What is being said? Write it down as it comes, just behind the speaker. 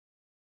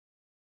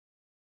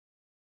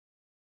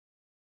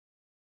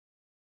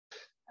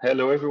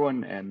Hello,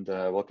 everyone, and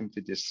welcome to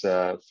this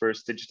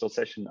first digital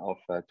session of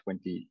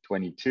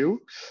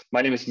 2022.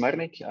 My name is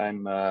Marnik.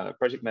 I'm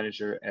project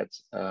manager at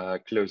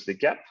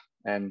COLEACP,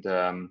 and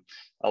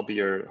I'll be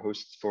your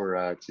host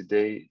for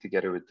today,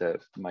 together with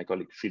my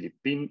colleague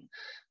Philippine.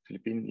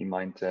 Philippine, you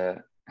mind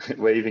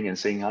waving and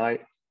saying hi?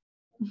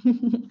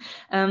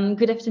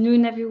 Good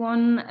afternoon,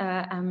 everyone.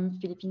 I'm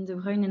Philippine De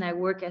Bruyn, and I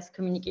work as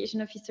Communication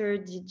Officer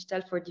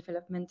Digital for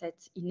Development at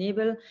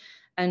Enabel.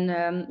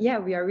 And yeah,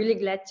 we are really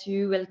glad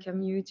to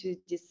welcome you to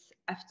this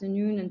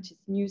afternoon and to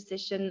this new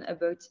session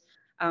about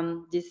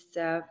this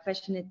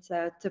passionate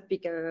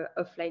topic,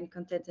 offline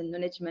content and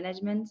knowledge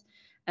management.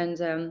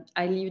 And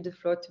I leave the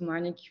floor to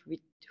Marnik,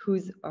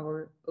 who's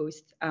our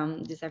host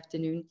this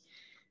afternoon.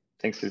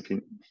 Thanks,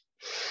 Philippine.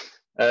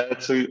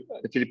 So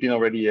Philippine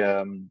already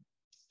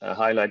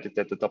highlighted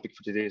that the topic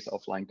for today is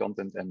offline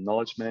content and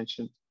knowledge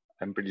management.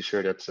 I'm pretty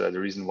sure that's the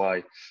reason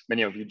why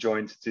many of you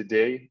joined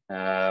today.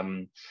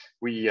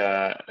 We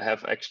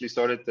have actually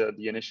started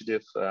the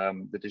initiative,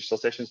 the digital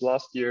sessions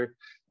last year,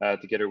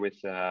 together with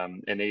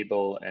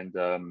Enabel and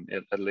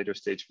at a later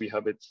stage, we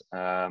hub it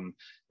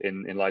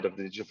in light of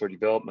the Digital for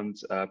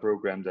Development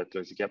program that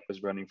COLEACP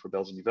is running for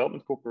Belgian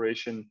Development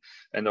Corporation.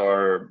 And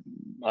our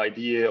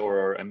idea or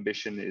our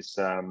ambition is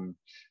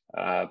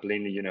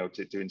plainly,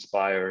 to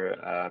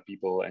inspire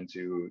people and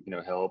to,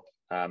 help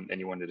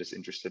anyone that is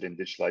interested in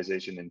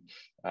digitalization and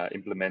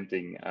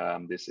implementing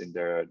this in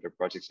their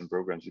projects and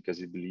programs, because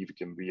we believe it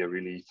can be a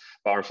really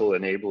powerful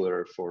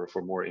enabler for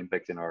more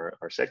impact in our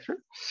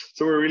sector.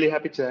 So we're really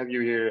happy to have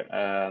you here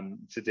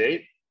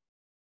today.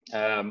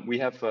 We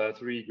have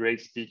three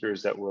great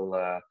speakers that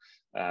will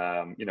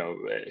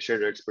share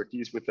their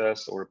expertise with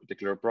us or a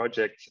particular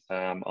project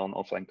on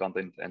offline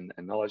content and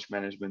knowledge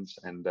management.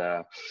 And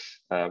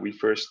we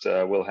first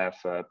will have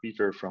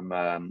Peter from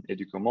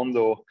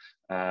Edukomondo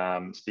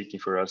speaking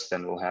for us.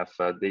 Then we'll have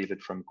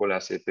David from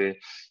COLEACP,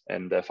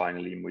 and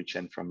finally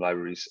Cheng from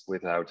Libraries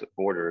Without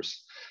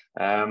Borders.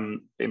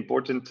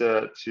 Important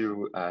to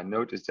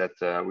note is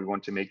that we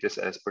want to make this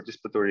as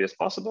participatory as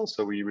possible.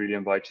 So we really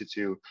invite you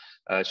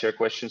to share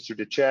questions through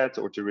the chat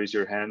or to raise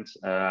your hand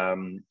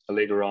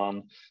later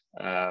on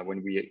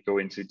when we go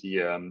into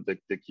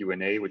the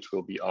Q&A, which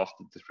will be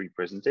after the three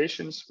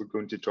presentations. We're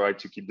going to try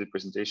to keep the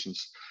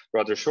presentations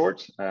rather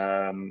short.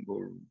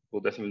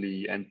 We'll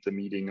definitely end the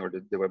meeting or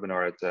the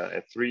webinar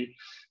at 3.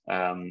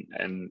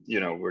 And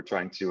we're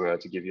trying to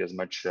give you as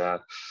much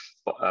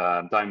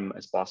time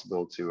as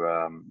possible to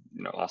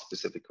ask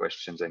specific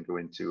questions and go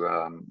into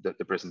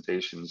the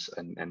presentations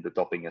and the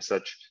topic as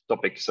such.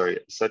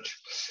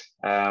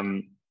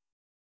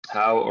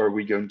 How are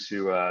we going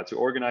to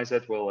organize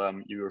that?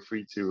 Well, you are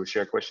free to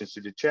share questions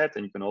to the chat,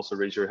 and you can also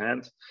raise your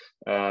hand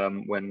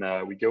when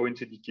we go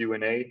into the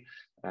Q&A.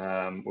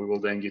 We will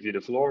then give you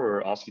the floor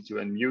or ask you to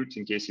unmute.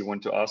 In case you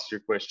want to ask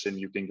your question,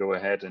 you can go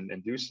ahead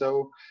and do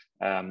so.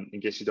 In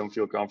case you don't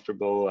feel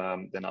comfortable,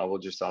 then I will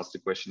just ask the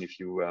question.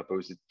 If you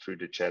post it through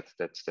the chat,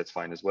 that's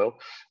fine as well.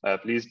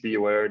 Please be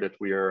aware that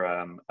we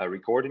are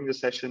recording the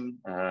session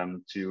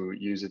to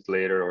use it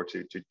later or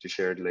to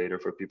share it later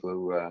for people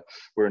who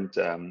weren't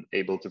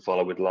able to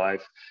follow it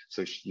live.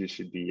 So you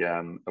should be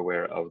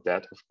aware of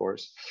that, of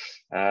course.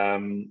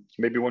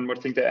 Maybe one more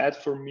thing to add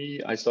for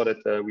me. I saw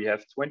that we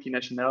have 20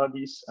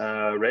 nationalities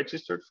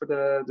registered for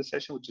the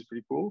session, which is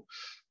pretty cool.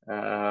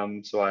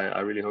 So I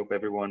really hope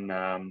everyone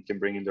can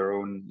bring in their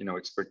own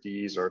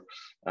expertise or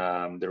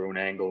their own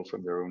angle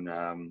from their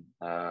own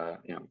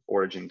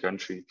origin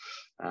country.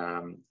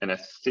 And I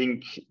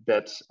think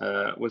that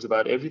was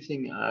about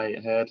everything I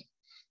had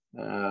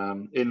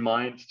in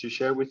mind to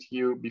share with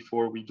you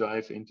before we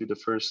dive into the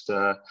first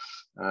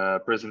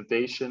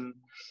presentation.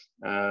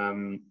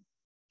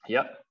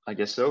 Yeah, I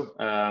guess so.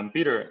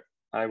 Peter,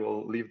 I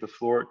will leave the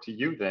floor to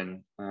you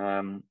then.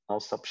 I'll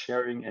stop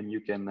sharing and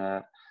you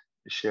can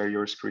share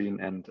your screen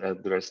and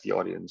address the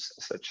audience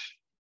as such.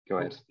 Go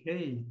ahead.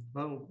 Okay,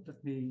 well,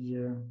 let me,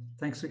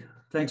 thanks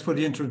for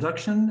the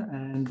introduction,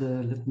 and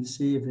let me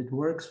see if it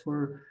works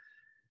for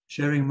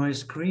sharing my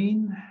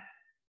screen.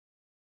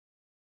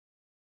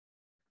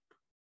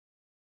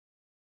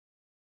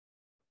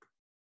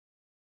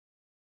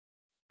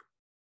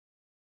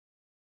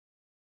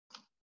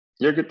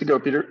 You're good to go,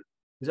 Peter.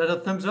 Is that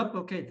a thumbs up?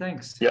 Okay,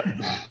 thanks. Yeah.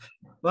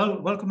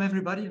 Well, welcome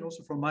everybody, and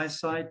also from my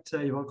side,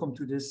 welcome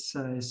to this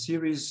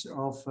series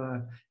of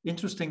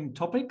interesting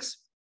topics.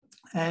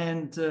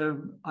 And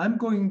I'm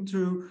going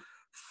to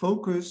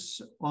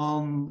focus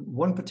on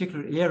one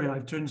particular area.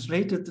 I've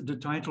translated the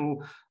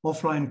title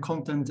Offline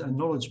Content and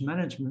Knowledge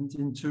Management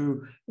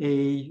into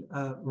a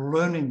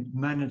learning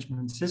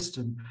management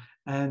system,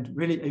 and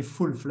really a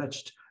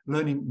full-fledged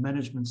learning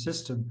management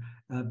system.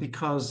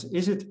 Because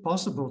is it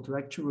possible to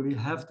actually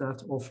have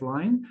that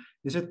offline?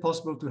 Is it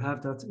possible to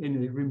have that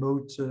in a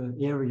remote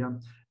area?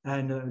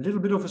 And a little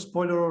bit of a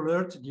spoiler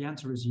alert, the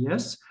answer is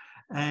yes.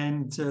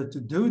 And to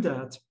do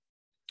that,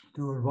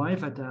 to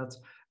arrive at that,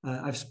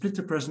 I've split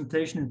the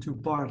presentation in two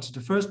parts.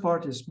 The first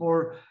part is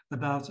more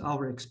about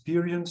our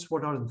experience,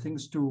 what are the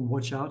things to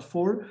watch out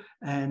for,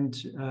 and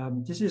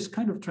this is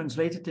kind of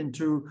translated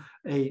into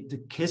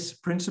the KISS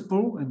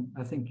principle, and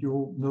I think you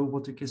all know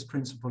what the KISS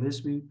principle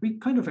is. We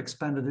kind of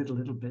expanded it a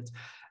little bit.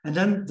 And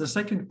then the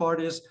second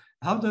part is,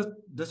 how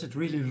does it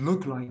really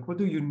look like? What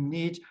do you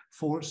need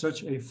for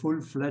such a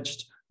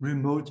full-fledged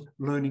remote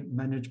learning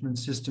management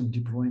system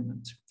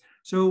deployment?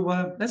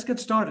 So let's get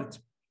started.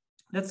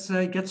 Let's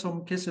get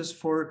some kisses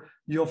for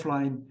the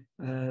offline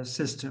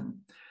system.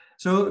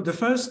 So the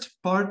first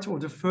part, or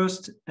the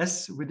first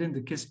S within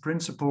the KISS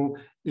principle,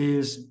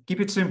 is keep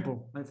it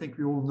simple. I think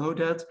we all know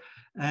that.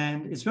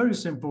 And it's very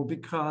simple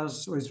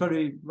because, or it's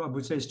very, I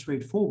would say,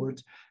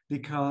 straightforward,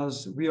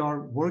 because we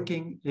are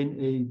working in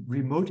a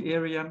remote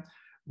area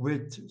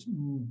with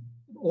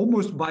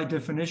almost by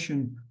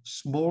definition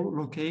small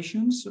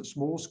locations,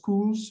 small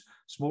schools,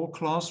 small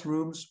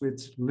classrooms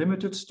with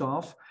limited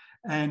staff.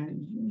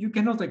 And you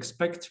cannot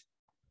expect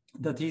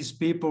that these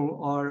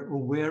people are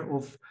aware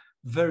of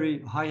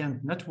very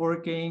high-end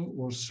networking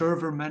or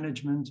server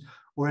management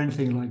or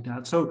anything like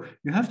that. So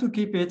you have to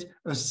keep it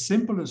as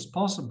simple as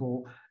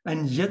possible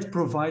and yet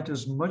provide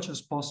as much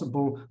as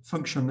possible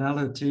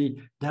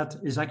functionality that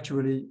is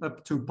actually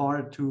up to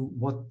par to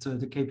what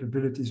the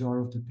capabilities are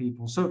of the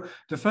people. So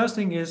the first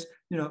thing is,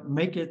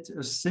 make it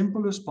as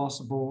simple as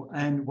possible.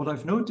 And what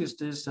I've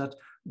noticed is that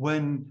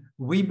when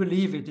we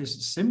believe it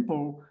is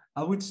simple,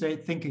 I would say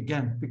think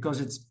again,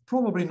 because it's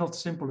probably not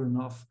simple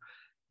enough.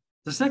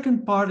 The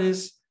second part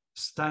is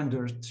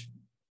standard.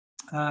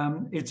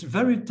 It's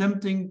very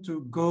tempting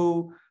to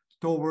go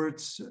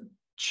towards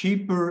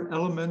cheaper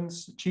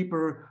elements,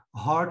 cheaper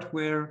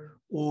hardware,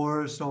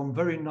 or some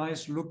very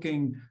nice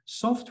looking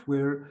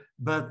software.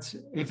 But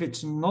if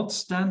it's not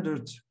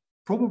standard,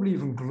 probably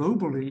even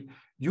globally,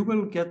 you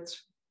will get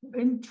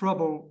in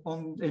trouble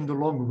in the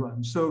long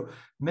run. So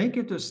make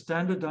it as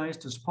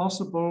standardized as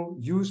possible,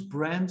 use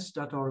brands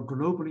that are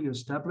globally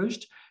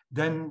established,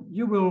 then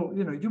you will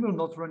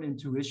not run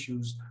into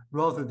issues,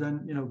 rather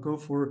than go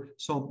for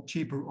some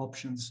cheaper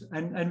options.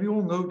 And we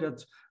all know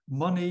that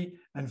money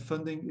and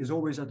funding is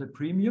always at a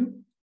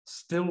premium.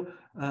 Still,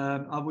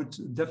 I would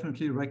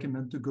definitely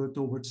recommend to go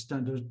towards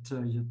standard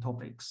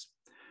topics.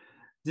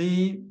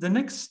 The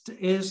next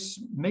is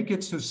make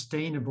it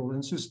sustainable,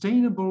 and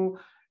sustainable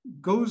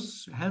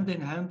goes hand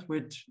in hand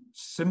with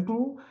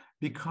simple,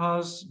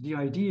 because the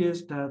idea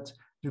is that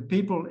the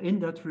people in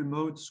that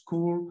remote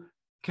school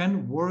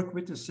can work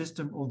with the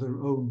system on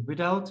their own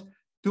without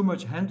too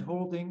much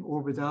hand-holding or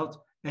without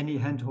any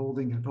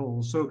hand-holding at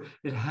all. So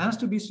it has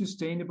to be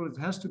sustainable. It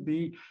has to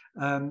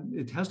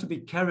be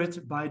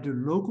carried by the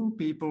local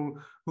people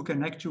who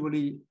can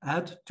actually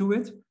add to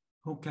it,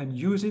 who can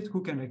use it,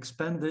 who can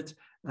expand it,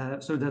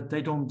 so that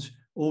they don't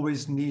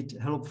always need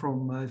help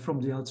from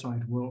the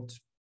outside world.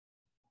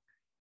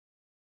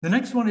 The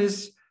next one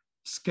is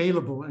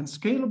scalable, and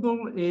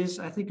scalable is,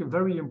 I think, a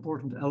very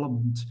important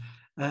element.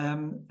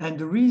 And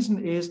the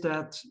reason is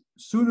that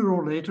sooner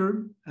or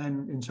later,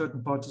 and in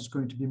certain parts it's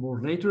going to be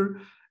more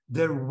later,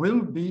 there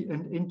will be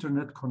an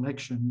internet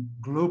connection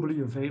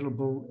globally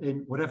available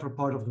in whatever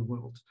part of the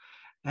world.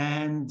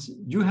 And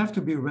you have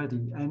to be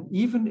ready. And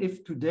even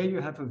if today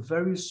you have a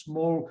very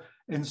small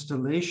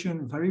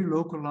installation, very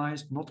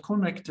localized, not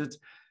connected,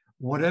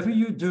 whatever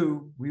you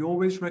do, we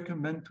always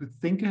recommend to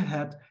think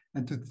ahead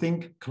and to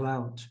think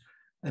cloud.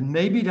 And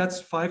maybe that's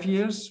 5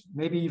 years,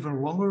 maybe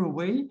even longer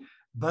away,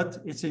 but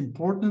it's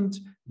important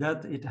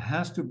that it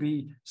has to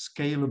be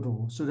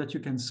scalable, so that you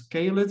can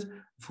scale it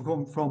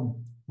from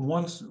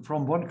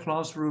one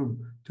classroom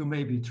to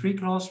maybe 3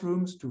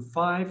 classrooms, to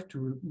 5,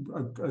 to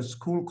a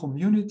school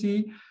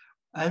community,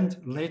 and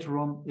later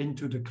on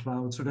into the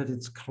cloud, so that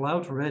it's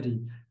cloud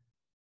ready.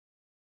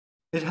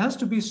 It has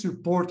to be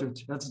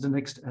supported. That's the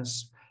next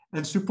S.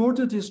 And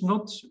supported is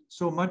not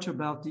so much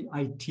about the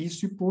IT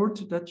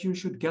support that you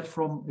should get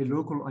from a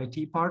local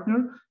IT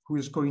partner who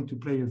is going to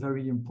play a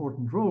very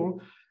important role,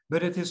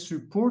 but it is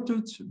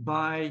supported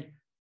by,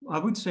 I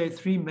would say,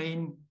 3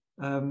 main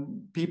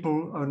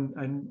people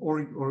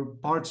or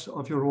parts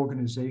of your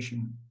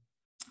organization.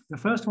 The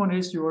first one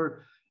is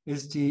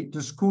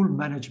the school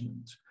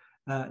management.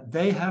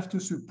 They have to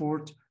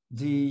support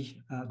the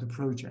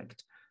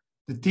project.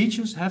 The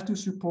teachers have to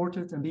support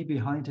it and be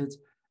behind it.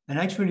 And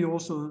actually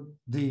also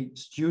the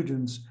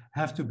students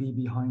have to be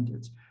behind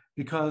it.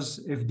 Because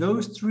if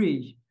those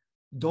 3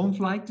 don't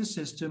like the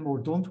system or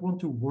don't want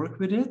to work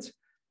with it,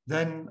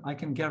 then I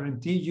can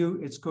guarantee you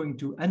it's going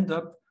to end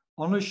up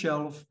on a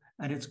shelf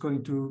and it's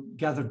going to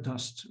gather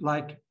dust,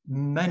 like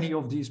many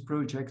of these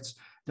projects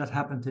that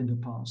happened in the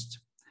past.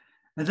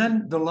 And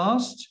then the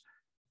last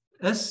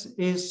S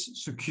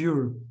is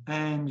secure.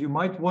 And you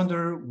might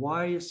wonder,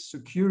 why is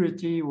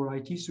security or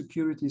IT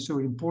security so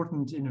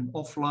important in an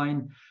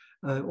offline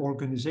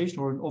organization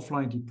or an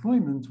offline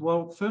deployment?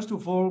 Well, first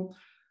of all,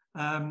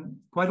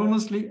 quite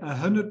honestly,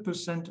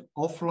 100%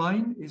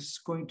 offline is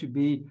going to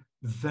be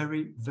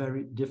very,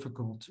 very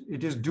difficult.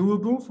 It is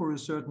doable for a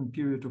certain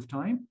period of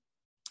time,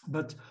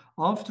 But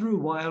after a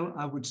while,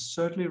 I would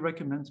certainly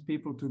recommend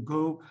people to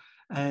go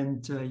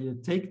and you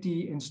take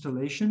the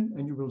installation,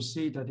 and you will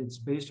see that it's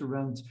based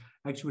around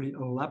actually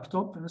a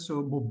laptop. And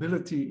so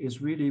mobility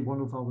is really one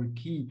of our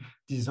key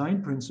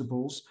design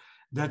principles,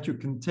 that you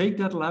can take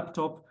that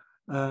laptop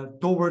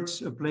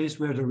towards a place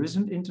where there is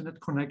an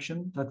internet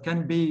connection. That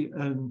can be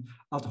an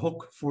ad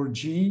hoc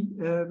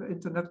 4G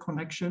internet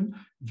connection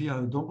via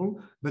a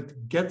dongle,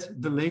 but get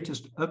the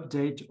latest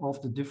update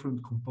of the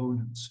different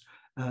components.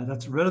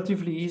 That's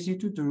relatively easy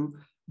to do,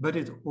 but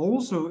it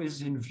also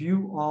is in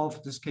view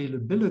of the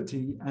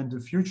scalability and the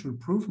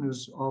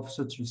future-proofness of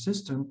such a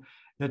system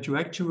that you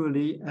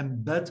actually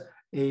embed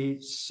a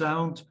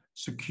sound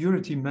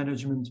security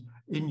management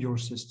in your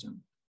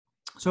system.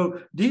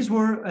 So these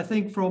were, I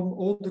think, from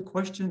all the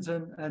questions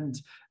and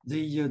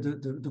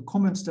the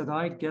comments that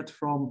I get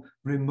from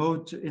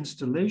remote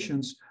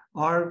installations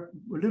are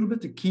a little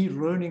bit the key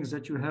learnings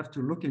that you have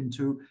to look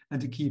into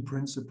and the key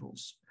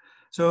principles.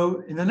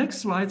 So in the next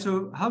slide,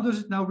 so how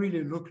does it now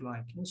really look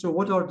like? So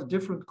what are the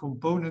different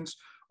components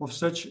of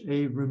such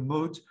a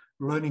remote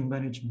learning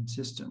management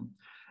system?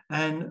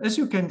 And as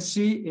you can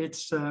see,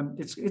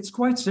 it's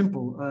quite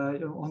simple.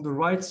 On the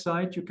right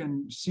side, you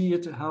can see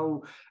it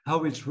how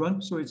it's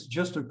run. So it's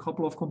just a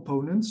couple of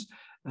components.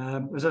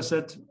 As I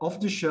said,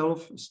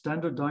 off-the-shelf,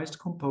 standardized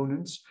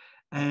components.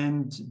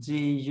 And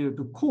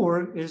the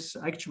core is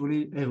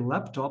actually a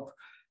laptop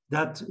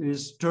that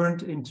is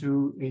turned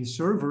into a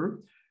server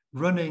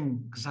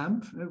running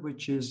XAMPP,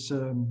 which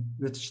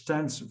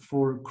stands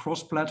for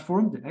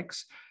cross-platform, the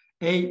X.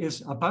 A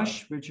is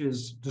Apache, which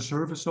is the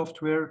server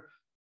software.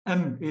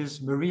 M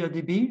is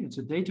MariaDB, it's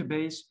a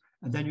database,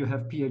 and then you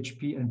have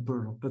PHP and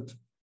Perl. But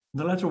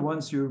the latter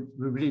ones you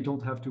really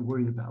don't have to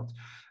worry about.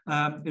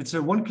 It's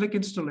a one-click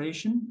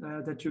installation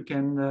that you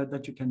can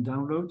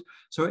download.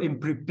 So in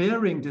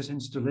preparing this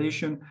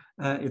installation,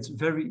 it's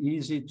very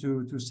easy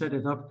to set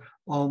it up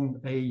on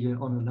a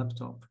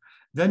laptop.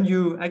 Then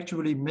you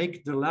actually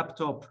make the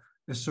laptop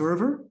a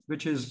server,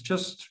 which is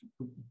just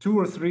 2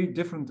 or 3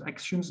 different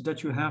actions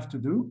that you have to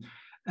do,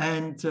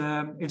 and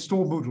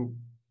install Moodle.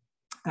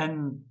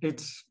 And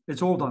it's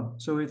all done.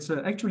 So it's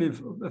actually a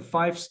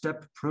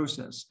 5-step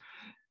process.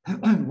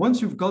 And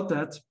once you've got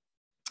that,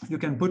 you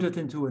can put it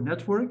into a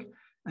network.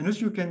 And as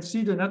you can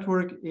see, the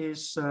network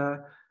is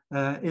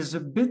a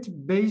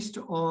bit based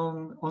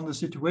on the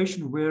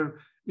situation where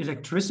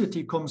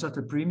electricity comes at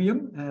a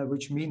premium,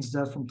 which means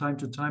that from time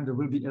to time there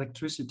will be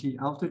electricity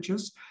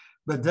outages.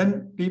 But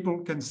then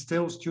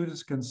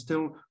students can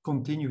still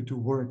continue to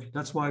work.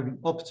 That's why we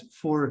opt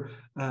for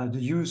the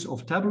use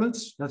of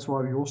tablets. That's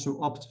why we also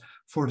opt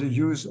for the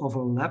use of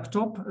a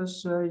laptop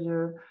as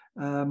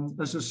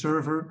a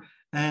server,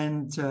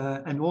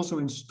 and also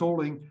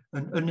installing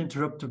an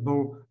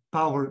uninterruptible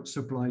power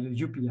supply, a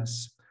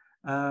UPS.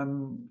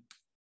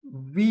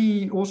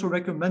 We also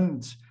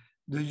recommend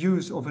the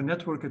use of a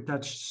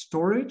network-attached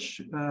storage.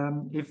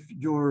 If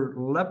your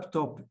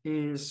laptop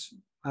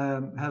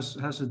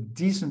has a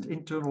decent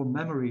internal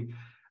memory,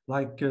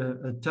 like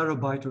a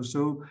terabyte or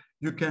so,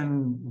 you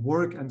can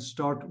work and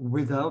start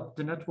without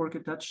the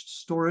network-attached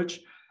storage.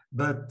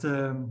 But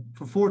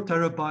for 4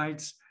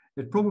 terabytes,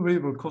 it probably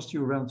will cost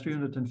you around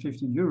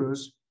 350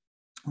 euros,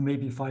 or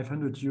maybe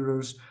 500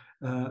 euros.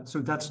 So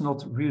that's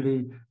not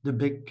really the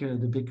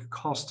big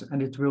cost,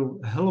 and it will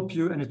help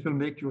you, and it will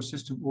make your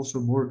system also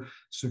more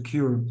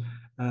secure.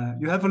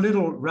 You have a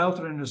little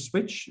router and a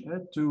switch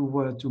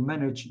to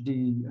manage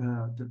the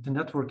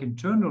network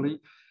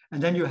internally,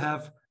 and then you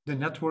have the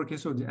network,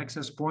 so the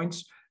access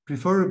points,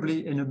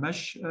 preferably in a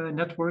mesh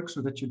network,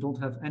 so that you don't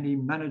have any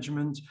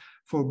management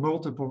for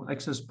multiple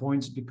access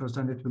points, because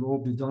then it will all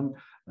be done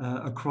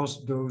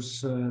across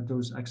those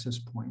access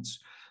points.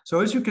 So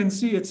as you can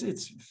see,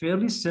 it's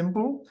fairly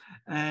simple.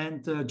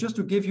 And just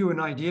to give you an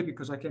idea,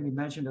 because I can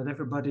imagine that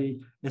everybody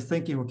is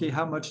thinking, okay,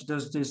 how much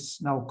does this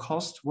now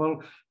cost?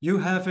 Well, you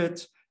have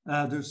it,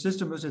 the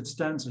system as it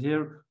stands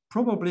here,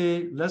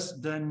 probably less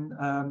than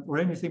or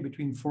anything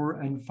between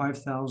 4,000 and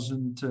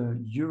 5,000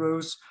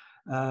 euros.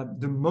 Or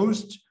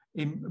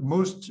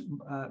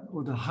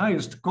the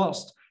highest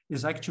cost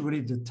is actually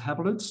the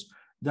tablets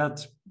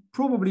that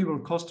probably will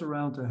cost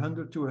around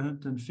 100 to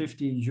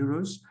 150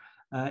 euros.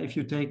 If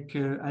you take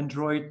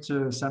Android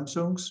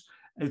Samsungs,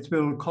 it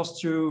will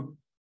cost you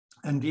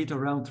indeed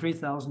around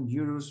 3,000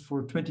 euros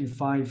for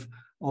 25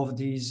 of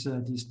these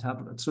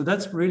tablets. So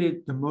that's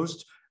really the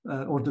most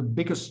or the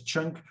biggest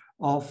chunk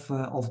of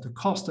the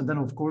cost. And then,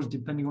 of course,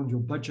 depending on your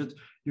budget,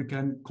 you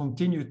can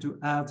continue to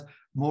add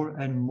more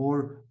and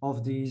more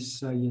of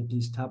these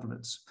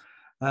tablets.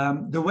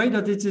 The way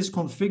that it is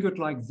configured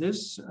like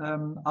this,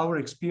 our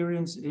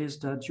experience is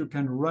that you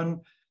can run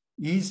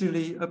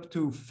easily up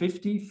to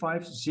 50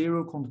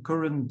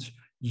 concurrent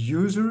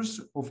users.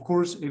 Of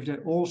course, if they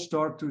all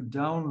start to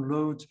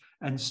download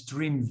and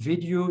stream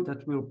video,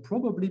 that will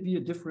probably be a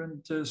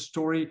different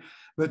story.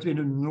 But in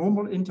a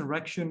normal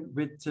interaction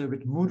with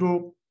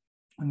Moodle,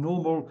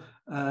 normal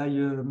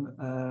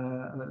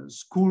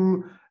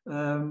school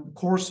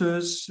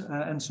courses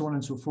and so on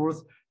and so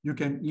forth, you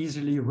can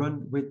easily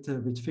run with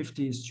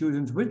 50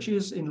 students, which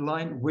is in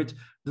line with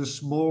the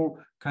small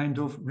kind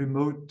of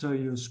remote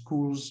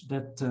schools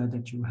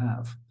that you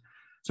have.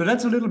 So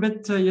that's a little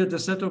bit the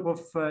setup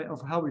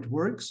of how it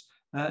works.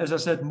 As I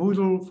said,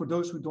 Moodle, for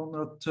those who do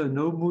not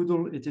know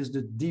Moodle, it is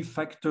the de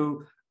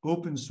facto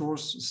open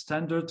source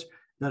standard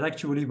that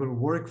actually will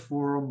work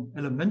from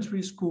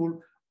elementary school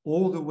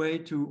all the way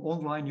to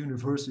online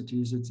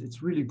universities.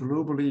 It's really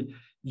globally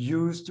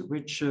used,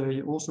 which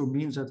also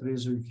means that there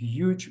is a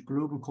huge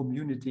global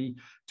community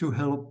to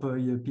help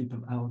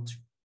people out.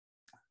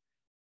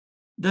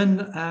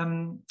 Then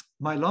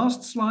my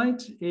last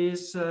slide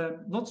is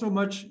not so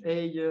much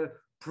a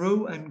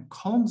pro and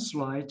con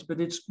slide, but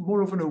it's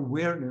more of an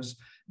awareness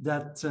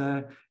that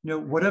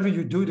whatever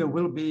you do, there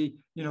will be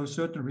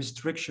certain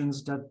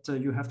restrictions that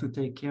you have to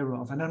take care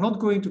of. And I'm not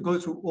going to go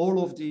through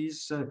all of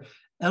these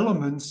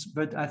elements,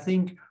 but I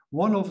think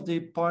one of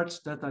the parts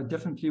that I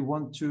definitely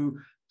want to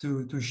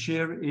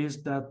share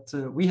is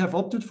that we have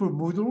opted for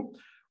Moodle,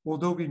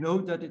 although we know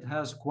that it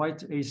has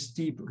quite a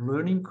steep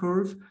learning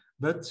curve.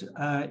 But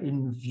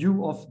in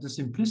view of the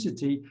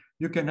simplicity,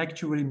 you can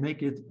actually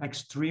make it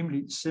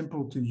extremely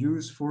simple to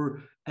use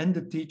for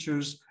the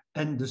teachers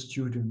and the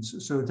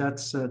students. So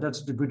that's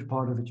the good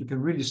part of it. You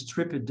can really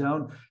strip it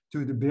down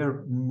to the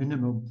bare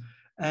minimum.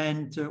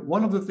 And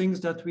one of the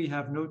things that we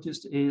have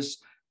noticed is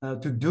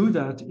to do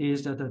that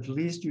is that at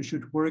least you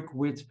should work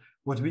with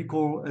what we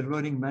call a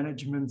learning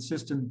management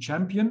system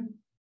champion,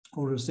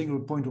 or a single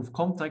point of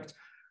contact,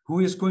 who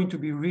is going to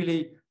be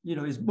really,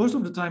 most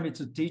of the time it's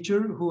a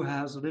teacher who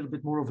has a little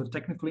bit more of a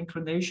technical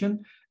inclination,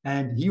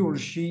 and he or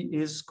she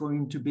is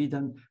going to be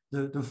then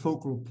the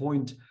focal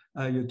point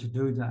to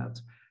do that.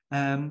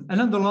 And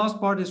then the last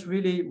part is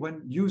really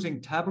when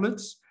using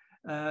tablets.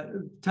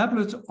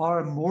 Tablets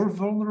are more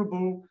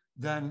vulnerable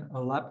than a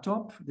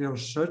laptop. They are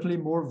certainly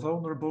more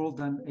vulnerable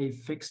than a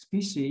fixed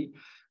PC.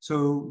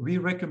 So we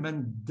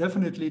recommend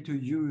definitely to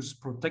use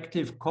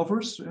protective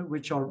covers,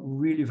 which are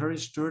really very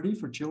sturdy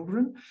for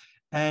children.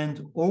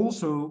 And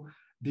also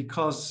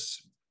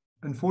because,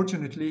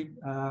 unfortunately,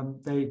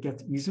 they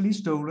get easily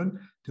stolen,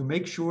 to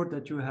make sure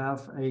that you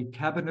have a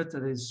cabinet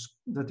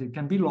that it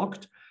can be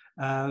locked,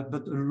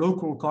 but a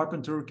local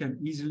carpenter can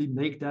easily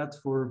make that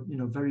for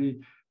very,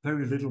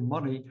 very little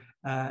money,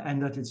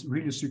 and that it's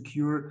really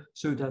secure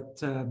so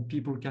that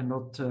people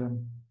cannot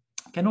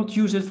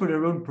use it for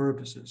their own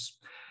purposes.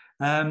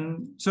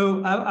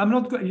 So I'm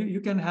not going. You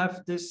can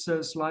have this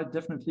slide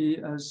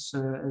definitely as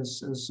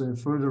a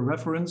further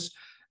reference.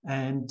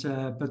 And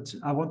but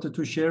I wanted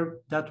to share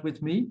that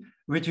with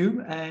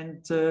you,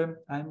 and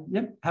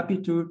I'm happy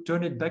to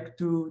turn it back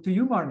to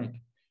you, Marnik.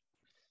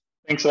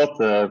 Thanks a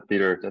lot,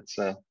 Peter.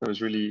 That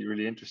was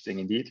really interesting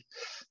indeed.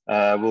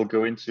 We'll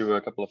go into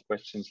a couple of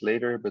questions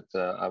later, but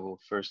I will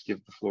first give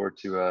the floor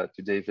to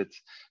David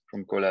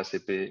from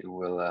COLEACP, who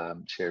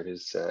will share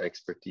his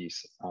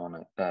expertise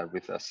on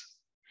with us.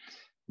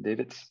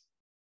 David.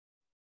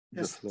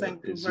 Yes,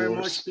 thank you very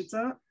much,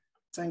 Peter.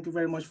 Thank you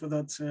very much for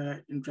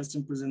that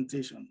interesting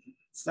presentation.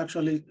 It's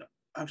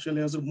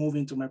actually also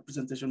moving to my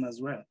presentation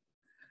as well.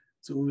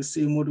 So we'll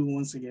see Moodle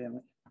once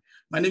again.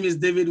 My name is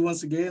David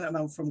once again, and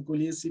I'm from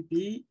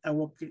COLEACP. I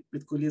work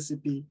with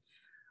COLEACP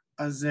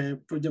as a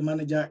project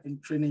manager in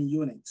training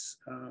units.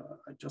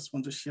 I just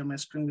want to share my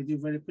screen with you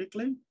very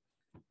quickly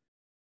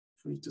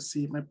for you to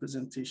see my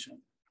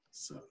presentation.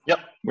 So, yep,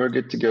 we're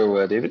good to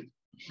go, David.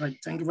 Right,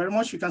 thank you very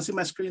much. You can see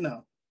my screen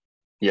now.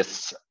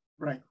 Yes.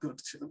 Right, good.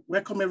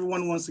 Welcome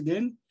everyone once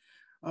again.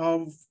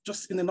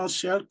 Just in a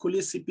nutshell,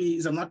 COLEACP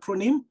is an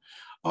acronym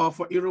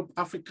for Europe,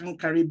 African,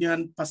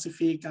 Caribbean,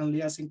 Pacific, and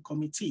Liaison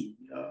Committee.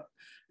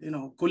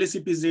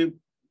 COLEACP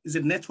is a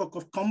network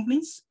of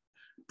companies,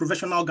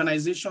 professional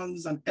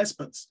organizations, and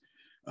experts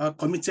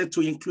committed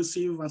to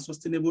inclusive and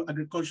sustainable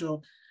agriculture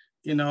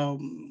in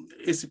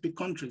ACP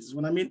countries.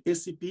 When I mean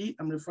ACP,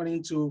 I'm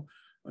referring to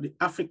the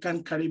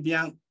African,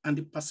 Caribbean, and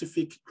the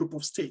Pacific group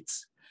of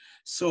states.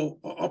 So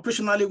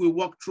operationally, we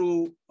work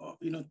through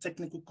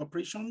technical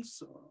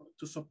cooperations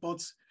to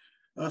support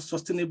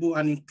sustainable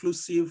and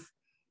inclusive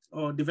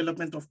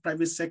development of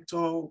private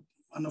sector,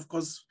 and of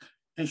course,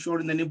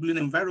 ensuring an enabling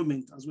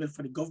environment as well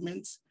for the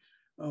government,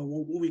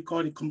 what we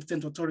call the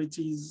competent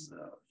authorities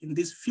in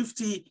these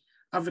 50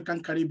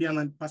 African, Caribbean,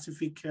 and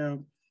Pacific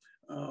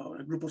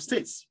group of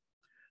states.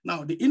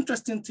 Now, the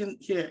interesting thing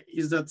here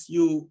is that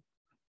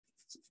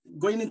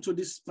going into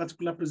this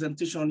particular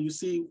presentation, you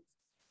see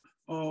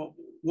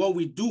what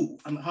we do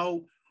and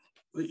how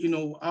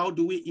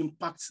do we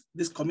impact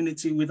this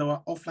community with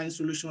our offline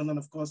solution, and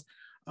of course,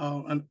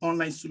 an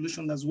online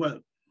solution as well.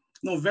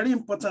 Now, very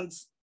important,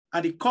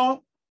 at the core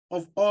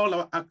of all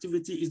our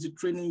activity is the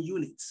training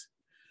units.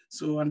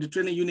 So, and the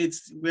training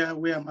units where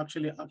I'm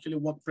actually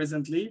work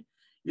presently,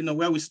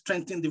 where we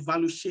strengthen the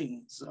value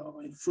chains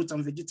in fruit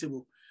and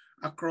vegetable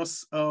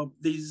across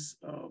these,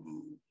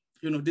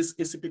 these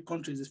ACP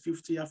countries, the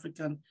 50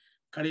 African,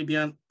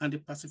 Caribbean, and the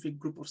Pacific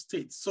group of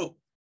states. So,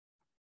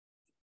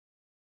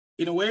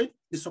 in a way,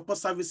 the support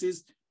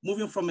services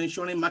moving from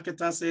ensuring market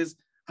access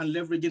and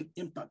leveraging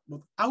impact.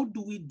 But how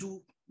do we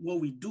do what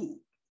we do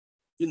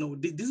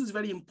this is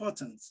very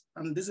important,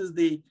 and this is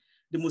the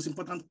most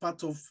important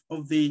part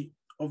of the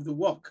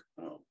work,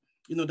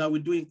 that we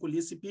do in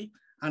COLEACP,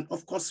 and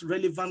of course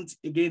relevant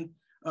again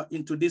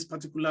into this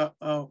particular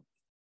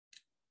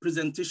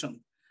presentation.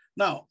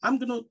 Now, I'm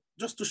going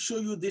to show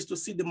you this to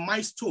see the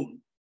milestone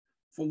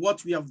for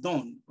what we have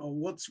done or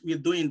what we are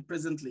doing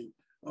presently,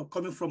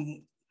 coming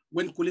from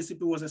when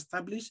COLEACP was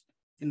established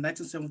in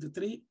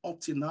 1973 up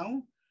to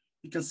now.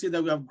 You can see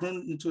that we have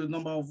grown into a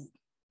number of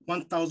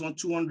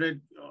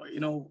 1,200,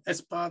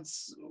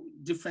 experts,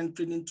 different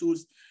training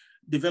tools,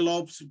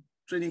 developed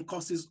training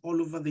courses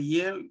all over the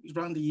year,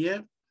 around the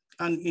year,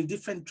 and in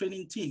different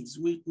training teams,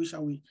 which I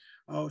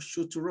will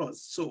show to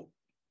us. So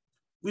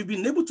we've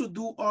been able to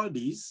do all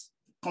these,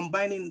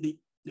 combining the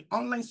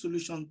online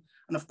solution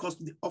and of course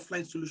the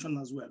offline solution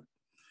as well.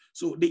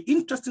 So the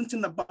interesting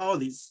thing about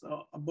this,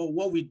 about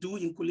what we do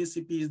in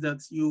COLEACP is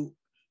that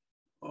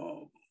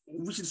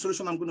which is the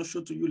solution I'm going to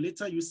show to you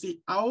later, you see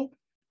how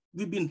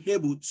we've been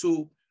able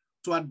to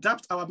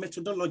adapt our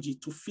methodology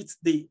to fit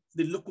the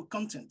local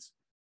content,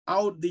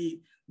 how the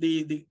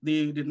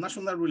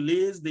national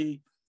relays,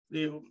 the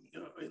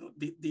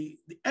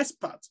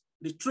experts,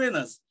 the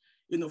trainers,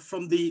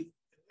 from the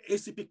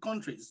ACP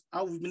countries,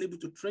 how we've been able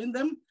to train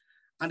them,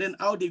 and then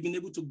how they've been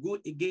able to go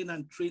again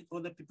and train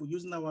other people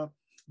using our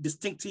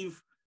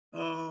distinctive,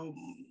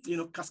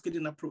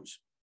 cascading approach.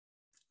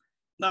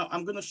 Now,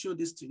 I'm going to show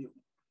this to you.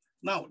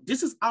 Now,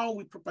 this is how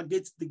we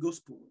propagate the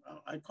gospel.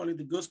 I call it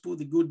the gospel,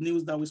 the good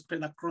news that we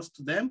spread across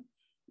to them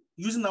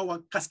using our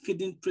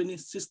cascading training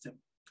system.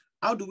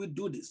 How do we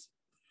do this?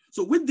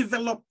 So we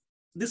develop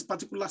these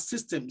particular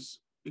systems,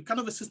 a kind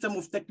of a system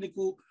of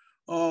technical,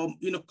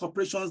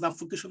 corporations and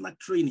vocational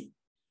training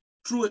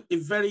through a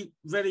very,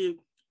 very,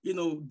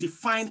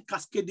 defined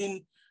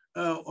cascading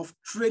of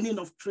training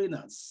of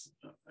trainers,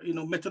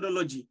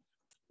 methodology,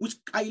 which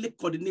highly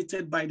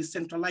coordinated by the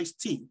centralized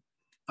team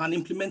and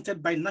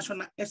implemented by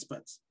national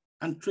experts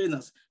and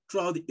trainers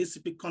throughout the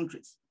ACP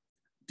countries.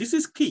 This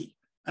is key,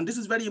 and this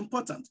is very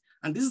important,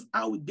 and this is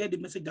how we get the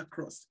message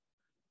across.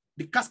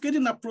 The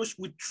cascading approach,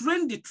 we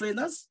train the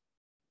trainers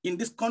in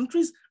these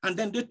countries, and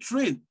then they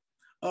train,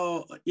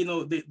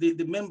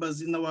 the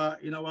members in our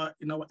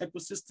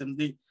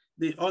ecosystem.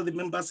 All the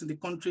members in the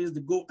countries,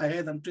 they go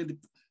ahead and train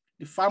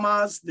the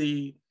farmers,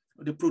 the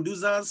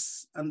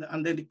producers,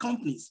 and then the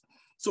companies.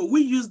 So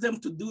we use them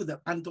to do that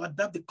and to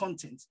adapt the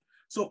content.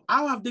 So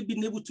how have they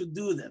been able to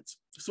do that?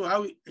 So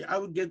I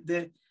will get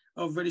there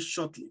very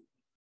shortly.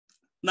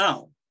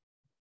 Now,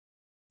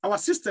 our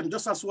system,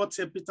 just as what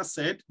Peter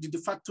said, the de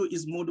facto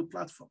is Moodle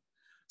platform.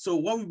 So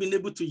what we've been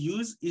able to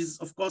use is,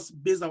 of course,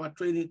 base our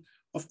training,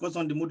 of course,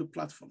 on the Moodle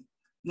platform.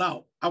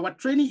 Now, our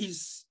training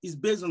is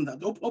based on that.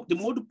 The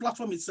Moodle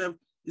platform itself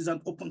is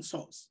an open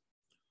source.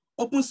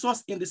 Open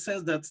source in the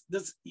sense that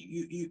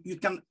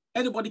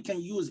anybody can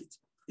use it.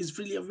 It's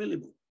freely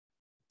available.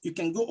 You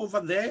can go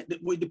over there,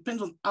 it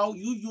depends on how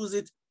you use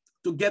it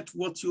to get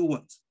what you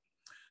want.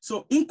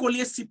 So in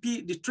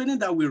COLEACP, the training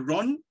that we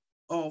run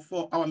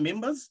for our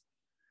members,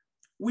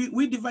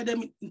 we divide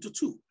them into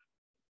two.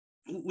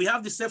 We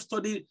have the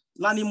self-study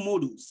learning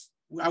modules.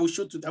 I will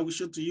show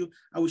to you.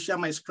 I will share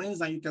my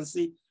screens and you can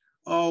see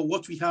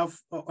what we have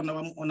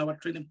on our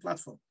training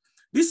platform.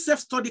 These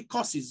self-study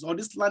courses or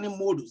these learning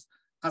modules,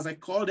 as I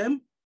call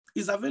them,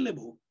 is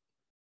available.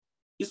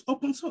 It's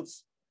open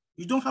source.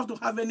 You don't have to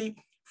have any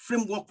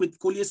framework with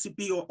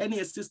COLEACP or any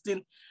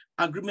existing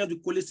agreement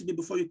with COLEACP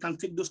before you can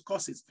take those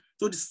courses.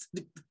 So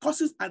the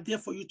courses are there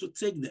for you to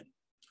take them.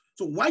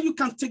 So while you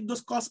can take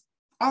those courses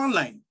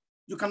online,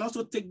 you can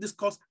also take this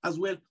course as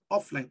well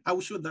offline. I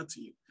will show that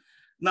to you.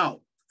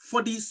 Now,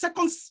 for the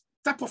second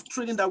type of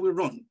training that we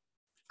run,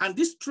 and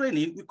this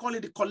training, we call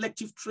it the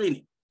collective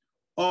training,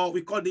 or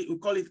we call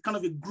it kind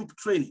of a group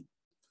training.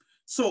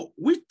 So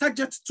we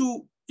target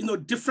to,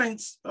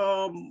 different,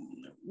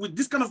 with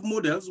this kind of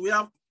models, we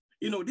have,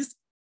 this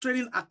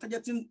training are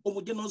targeting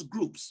homogeneous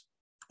groups,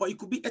 or it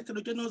could be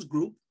heterogeneous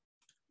group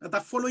that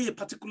are following a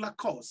particular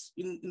course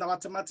in our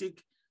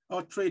thematic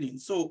training.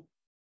 So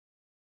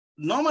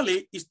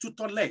normally it's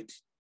tutor-led.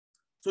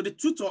 So the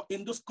tutor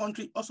in those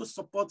countries also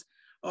support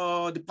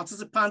the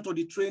participant or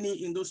the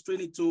trainee in those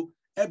training to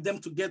help them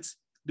to get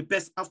the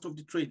best out of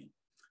the training.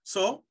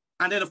 So,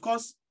 and then of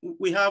course,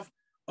 we have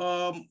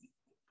our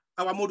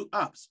module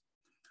apps.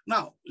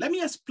 Now, let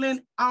me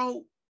explain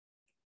how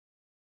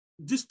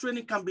this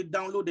training can be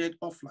downloaded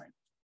offline.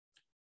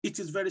 It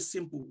is very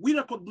simple. We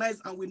recognize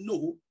and we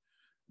know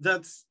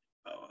that,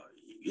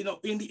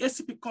 in the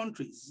ACP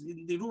countries,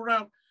 in the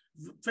rural,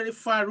 very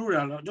far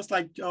rural, just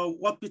like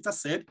what Peter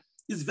said,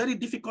 it's very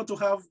difficult to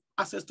have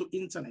access to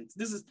internet.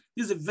 This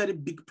is a very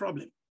big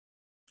problem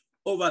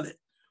over there.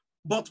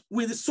 But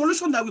with the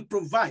solution that we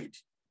provide,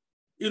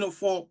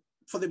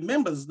 for the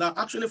members that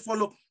actually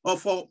follow, or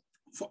for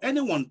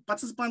anyone,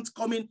 participants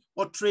coming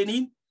or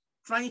training,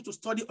 trying to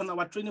study on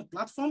our training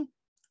platform,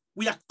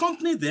 we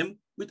accompany them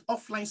with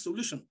offline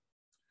solution.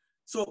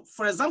 So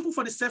for example,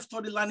 for the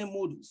self-study learning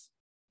modules,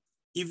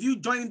 if you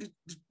join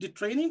the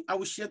training, I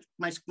will share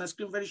my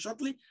screen very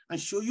shortly and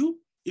show you,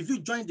 if you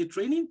join the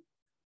training,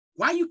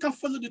 While you can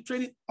follow the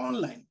training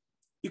online,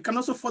 you can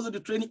also follow the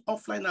training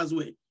offline as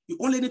well. You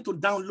only need to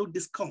download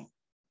this COM.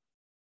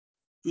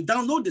 You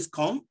download this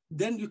COM,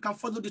 then you can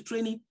follow the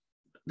training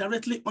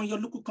directly on your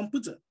local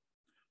computer,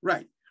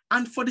 right?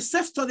 And for the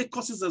self-study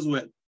courses as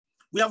well,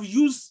 we have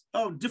used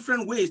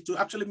different ways to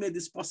actually make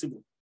this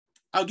possible.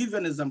 I'll give you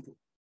an example.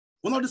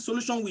 One of the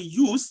solutions we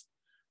use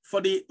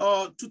for the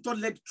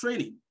tutor-led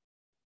training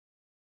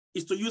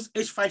is to use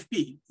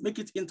H5P, make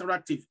it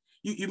interactive.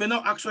 You may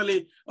not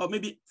actually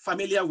maybe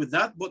familiar with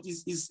that, but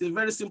it's a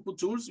very simple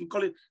tool. We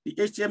call it the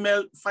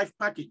HTML5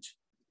 package.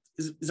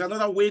 It's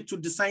another way to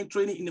design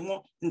training in a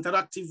more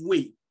interactive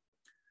way.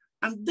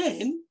 And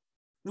then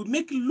we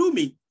make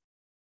Lumi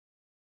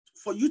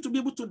for you to be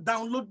able to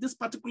download this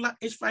particular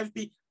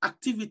H5P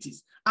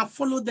activities and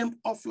follow them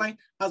offline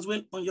as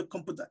well on your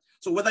computer.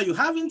 So whether you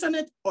have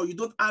internet or you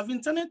don't have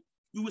internet,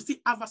 you will still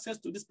have access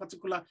to this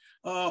particular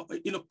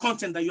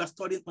content that you are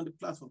studying on the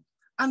platform.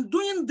 And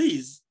doing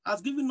this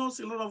has given us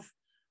a lot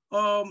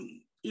of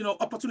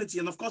opportunity,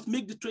 and of course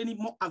make the training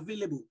more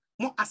available,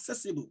 more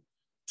accessible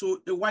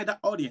to a wider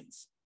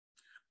audience.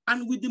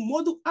 And with the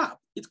Moodle app,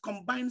 it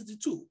combines the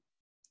two.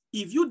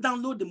 If you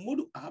download the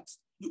Moodle apps,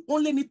 you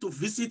only need to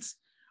visit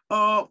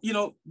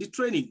the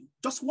training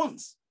just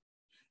once.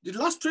 The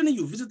last training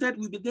you visited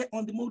will be there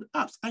on the Moodle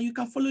apps, and you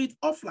can follow it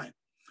offline.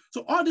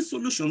 So all the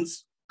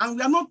solutions, and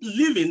we are not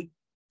leaving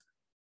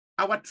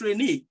our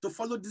trainee to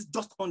follow this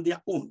just on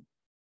their own.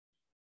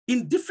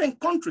 In different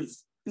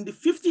countries, in the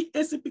 50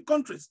 ACP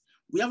countries,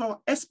 we have our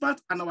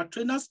experts and our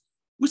trainers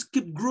which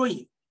keep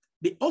growing.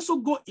 They also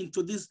go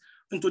into these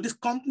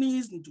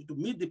companies, to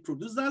meet the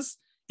producers,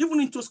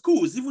 even into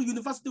schools, even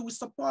university will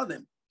support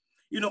them.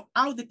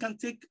 How they can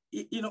take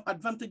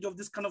advantage of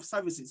this kind of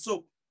services.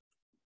 So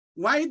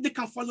while they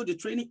can follow the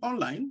training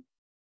online,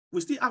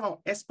 we still have our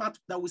experts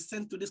that we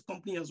send to this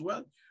company as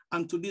well,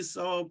 and to this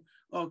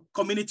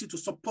community to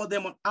support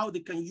them on how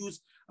they can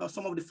use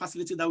some of the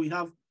facility that we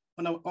have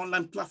on our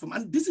online platform.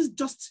 And this is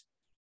just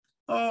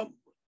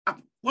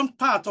one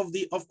part of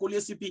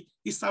COLEACP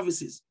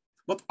e-services.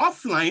 But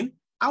offline,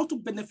 how to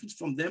benefit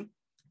from them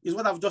is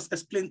what I've just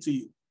explained to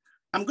you.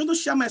 I'm going to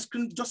share my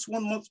screen just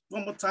one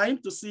more time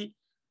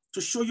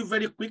to show you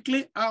very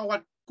quickly how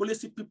our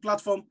COLEACP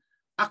platform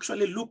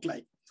actually look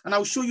like. And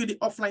I'll show you the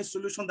offline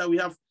solution that we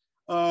have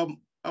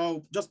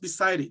just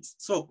beside it.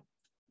 So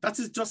that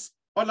is just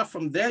all up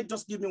from there.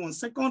 Just give me 1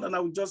 second and I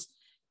will just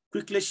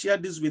quickly share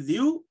this with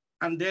you.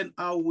 And then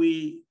I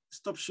will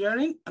stop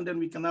sharing, and then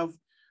we can have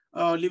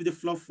leave the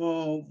floor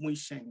for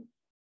Cheng.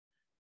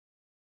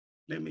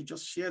 Let me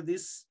just share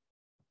this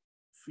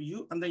for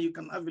you, and then you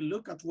can have a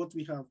look at what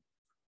we have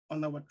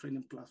on our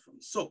training platform.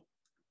 So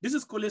this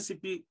is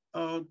COLEACP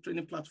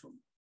training platform.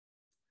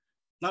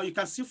 Now you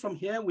can see from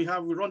here, we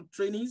run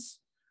trainings.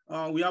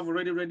 We have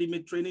already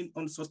ready-made training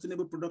on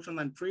sustainable production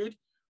and trade,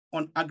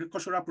 on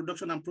agricultural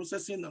production and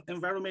processing, on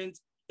environment,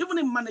 even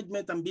in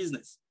management and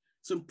business.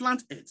 So in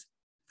plant health.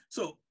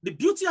 So the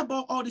beauty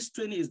about all this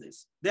training is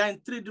this: they are in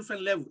 3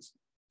 different levels: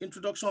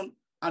 introduction,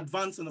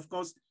 advanced, and of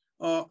course,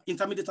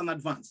 intermediate and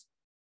advanced.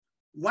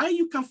 Why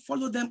you can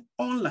follow them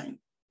online?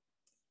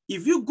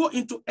 If you go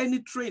into any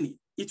training,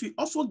 it will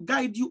also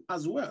guide you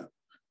as well,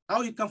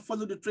 how you can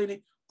follow the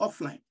training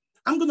offline.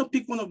 I'm going to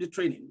pick one of the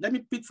training. Let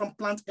me pick from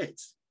plant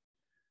health.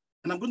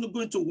 And I'm going to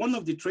go into one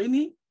of the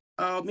training.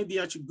 Maybe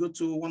I should go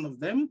to one of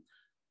them,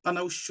 and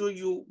I'll show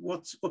you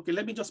okay,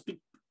 let me just pick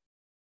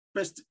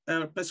pest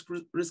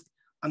risk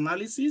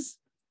analysis.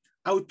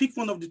 I will pick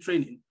one of the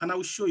training and I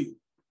will show you.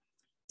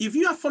 If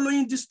you are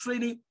following this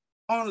training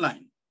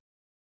online,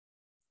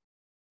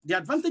 the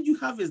advantage you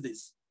have is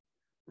this.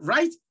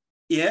 Right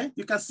here,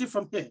 you can see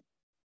from here,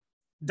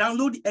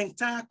 download the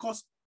entire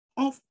course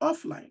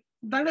offline,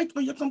 direct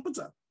on your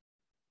computer.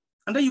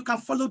 And then you can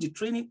follow the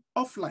training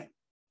offline.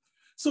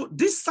 So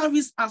this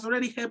service has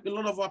already helped a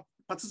lot of our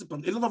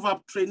participants, a lot of our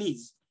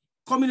trainees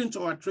coming into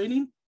our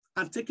training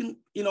and taking,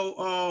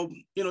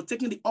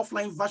 taking the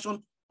offline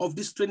version of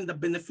this training that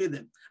benefit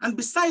them. And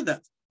beside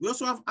that, we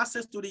also have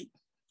access to the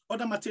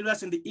other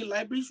materials in the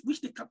e-libraries, which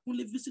they can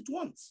only visit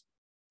once.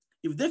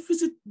 If they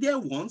visit there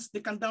once, they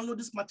can download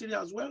this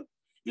material as well,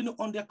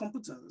 on their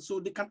computer. So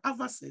they can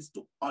have access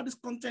to all this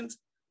content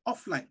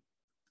offline.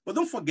 But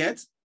don't forget,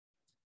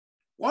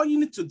 all you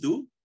need to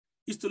do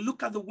is to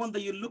look at the one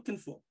that you're looking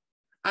for.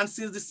 And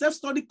since the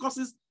self-study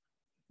courses,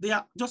 they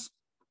are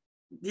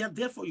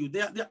there for you.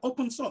 They're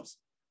open source,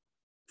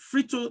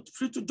 free to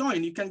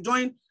join. You can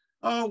join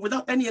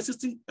without any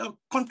existing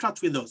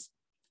contract with us.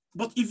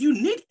 But if you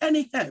need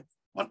any help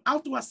on how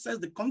to access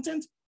the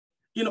content,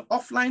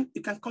 offline,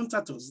 you can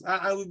contact us.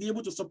 I will be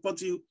able to support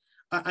you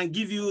and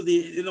give you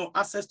the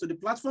access to the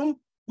platform,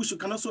 which you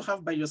can also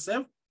have by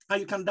yourself,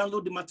 and you can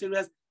download the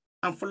materials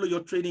and follow your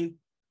training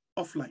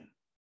offline.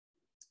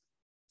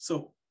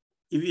 So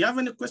if you have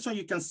any question,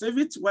 you can save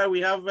it while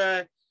we have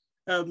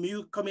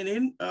Miu coming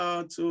in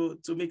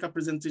to make a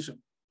presentation.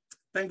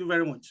 Thank you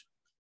very much.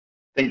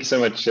 Thank you so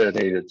much,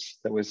 David.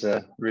 That was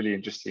really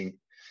interesting.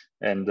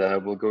 And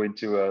we'll go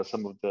into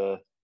some of the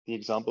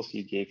examples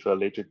you gave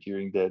later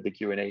during the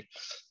Q&A.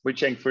 But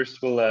Cheng,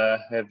 first we'll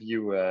have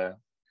you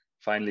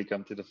finally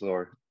come to the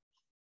floor.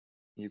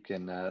 You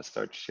can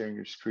start sharing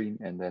your screen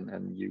and then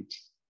unmute,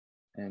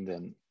 and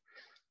then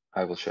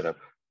I will shut up.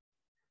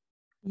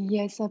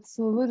 Yes,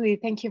 absolutely.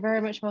 Thank you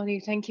very much, Moni.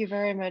 Thank you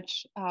very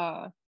much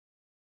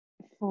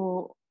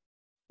for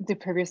the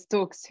previous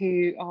talks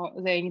who are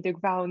laying the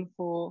ground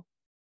for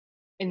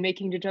and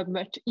making the job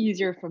much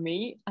easier for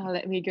me.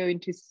 Let me go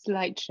into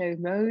slideshow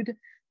mode.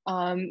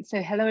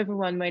 So hello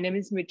everyone, my name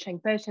is Cheng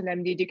Peich and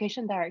I'm the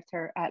Education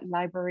Director at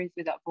Libraries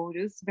Without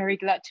Borders. Very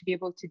glad to be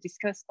able to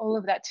discuss all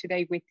of that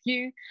today with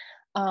you.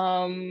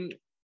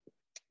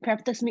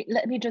 Perhaps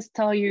let me just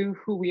tell you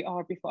who we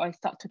are before I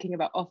start talking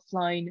about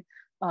offline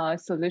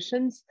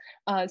solutions.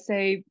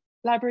 So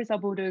Libraries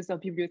Without Borders, or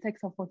Bibliothèques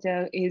sans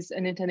Frontières, is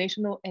an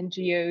international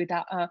NGO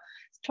that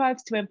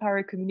strives to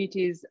empower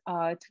communities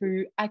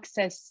through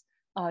access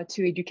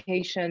to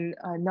education,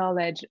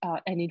 knowledge,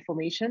 and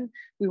information.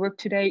 We work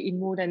today in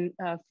more than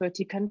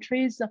 30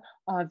 countries,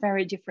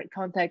 very different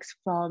contexts,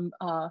 from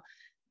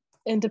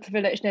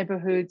underprivileged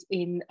neighborhoods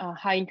in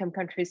high-income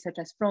countries such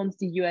as France,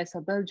 the US,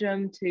 or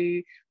Belgium,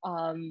 to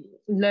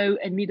low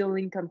and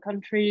middle-income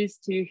countries,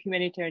 to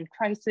humanitarian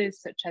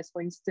crises, such as,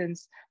 for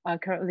instance,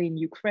 currently in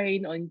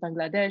Ukraine or in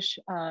Bangladesh,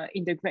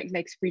 in the Great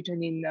Lakes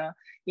region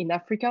in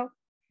Africa.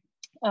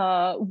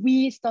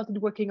 We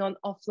started working on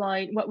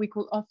offline, what we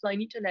call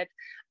offline internet,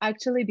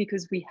 actually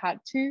because we had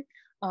to.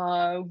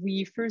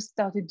 We first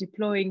started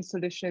deploying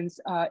solutions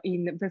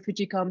in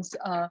refugee camps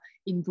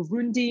in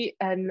Burundi,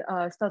 and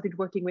started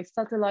working with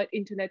satellite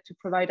internet to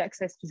provide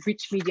access to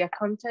rich media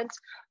content.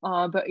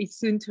 But it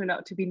soon turned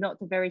out to be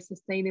not a very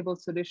sustainable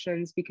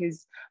solutions,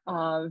 because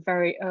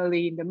very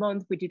early in the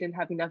month, we didn't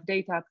have enough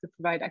data to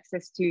provide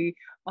access to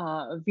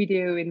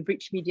video and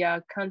rich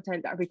media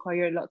content that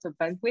required lots of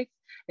bandwidth.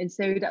 And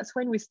so that's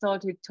when we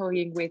started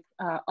toying with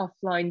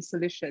offline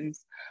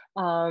solutions.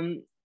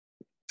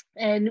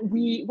 And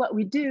what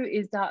we do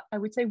is that, I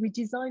would say, we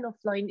design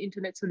offline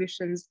internet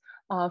solutions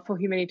for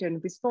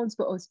humanitarian response,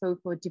 but also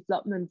for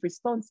development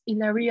response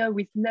in area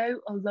with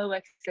no or low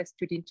access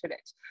to the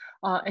internet.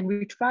 And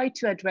we try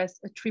to address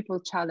a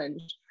triple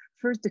challenge.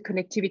 First, the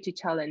connectivity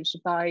challenge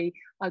by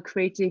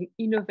creating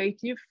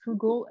innovative,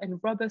 frugal, and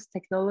robust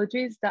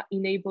technologies that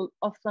enable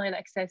offline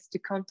access to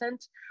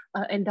content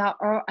and that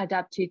are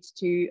adapted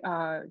to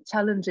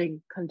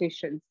challenging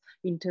conditions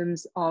in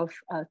terms of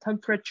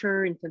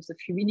temperature, in terms of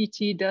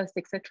humidity, dust,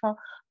 etc.,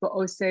 but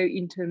also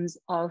in terms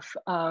of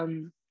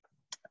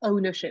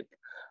ownership.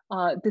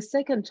 The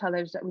second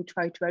challenge that we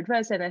try to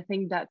address, and I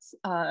think that's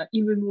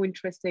even more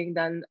interesting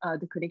than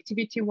the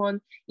connectivity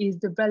one,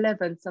 is the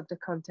relevance of the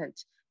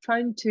content.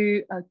 Trying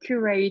to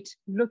curate,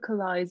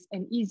 localize,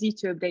 and easy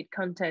to update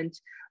content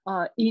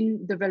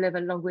in the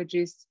relevant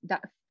languages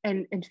that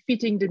and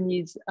fitting the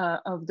needs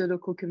of the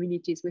local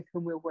communities with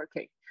whom we're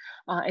working.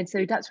 And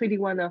so that's really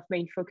one of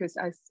main focus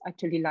as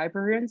actually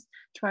librarians,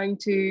 trying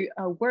to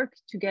work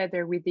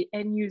together with the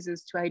end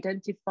users to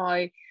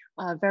identify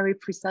very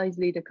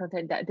precisely the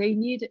content that they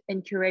need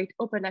and curate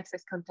open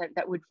access content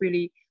that would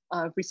really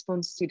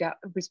respond to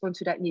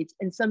that needs.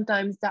 And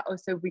sometimes that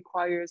also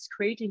requires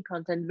creating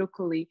content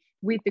locally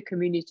with the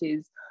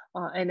communities.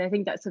 And I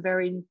think that's a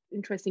very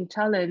interesting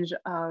challenge,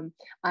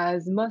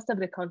 as most of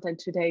the content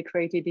today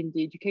created in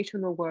the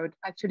educational world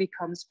actually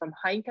comes from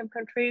high income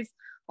countries,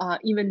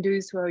 even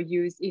those who are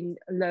used in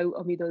low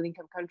or middle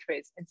income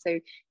countries. And so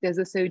there's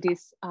also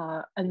this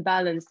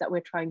imbalance that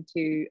we're trying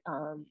to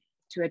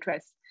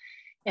address.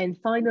 And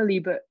finally,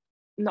 but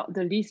not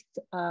the least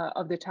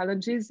of the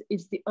challenges,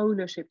 is the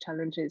ownership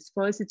challenges.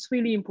 For us, it's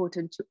really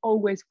important to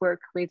always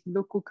work with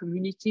local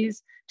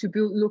communities to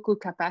build local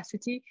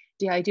capacity.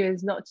 The idea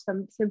is not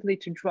simply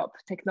to drop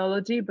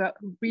technology, but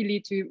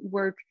really to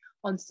work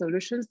on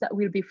solutions that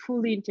will be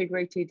fully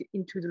integrated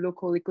into the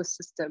local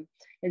ecosystem.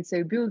 And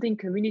so building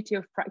community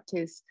of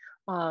practice,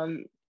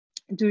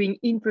 doing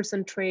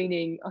in-person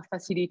training of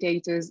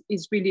facilitators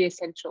is really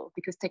essential,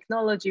 because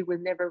technology will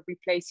never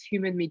replace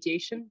human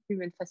mediation,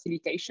 human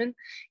facilitation.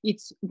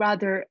 It's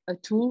rather a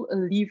tool, a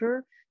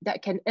lever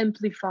that can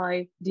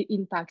amplify the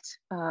impact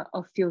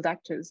of field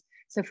actors.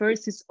 So for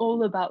us, it's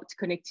all about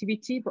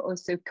connectivity, but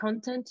also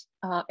content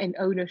and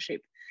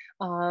ownership.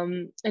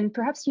 And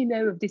perhaps you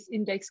know of this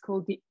index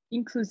called the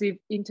Inclusive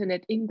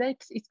Internet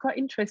Index. It's quite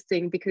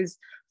interesting because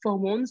for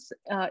once,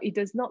 it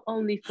does not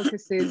only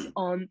focuses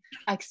on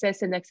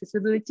access and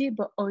accessibility,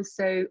 but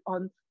also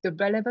on the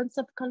relevance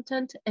of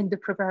content and the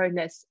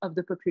preparedness of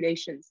the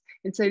populations.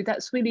 And so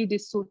that's really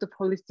this sort of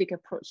holistic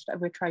approach that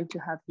we're trying to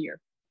have here.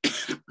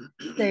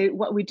 So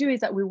what we do is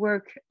that we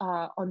work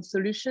on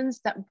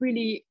solutions that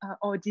really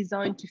are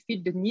designed to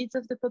fit the needs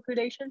of the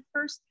population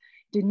first,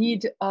 the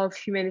need of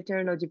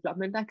humanitarian or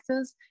development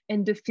actors,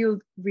 and the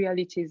field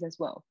realities as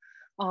well.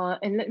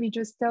 And let me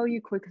just tell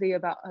you quickly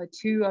about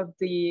two of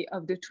the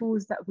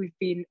tools that we've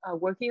been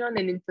working on,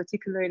 and in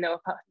particular in our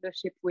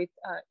partnership with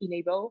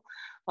Enabel.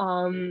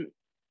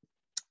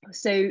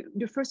 So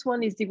the first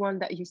one is the one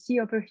that you see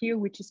over here,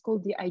 which is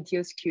called the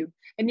Ideas Cube.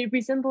 And it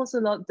resembles a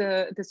lot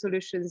the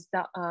solutions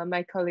that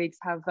my colleagues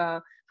have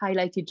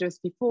highlighted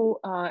just before.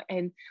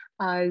 And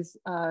as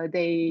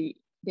they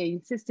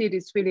insisted,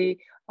 it's really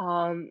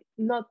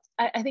not,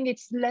 I think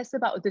it's less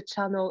about the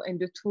channel and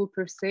the tool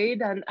per se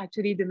than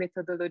actually the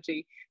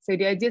methodology. So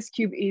the Ideas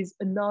Cube is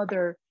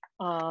another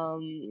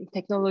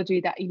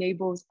technology that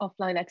enables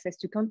offline access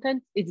to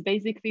content. It's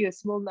basically a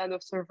small nano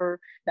server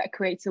that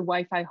creates a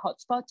Wi-Fi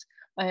hotspot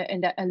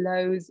and that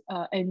allows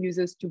end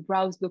users to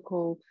browse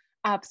local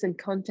apps and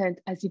content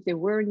as if they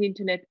were on the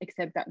internet,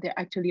 except that they're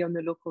actually on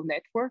the local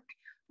network.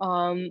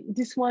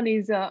 This one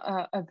is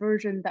a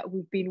version that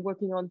we've been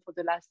working on for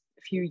the last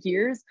few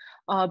years,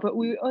 but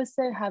we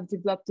also have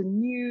developed a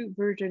new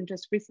version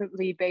just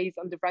recently based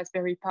on the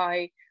Raspberry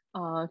Pi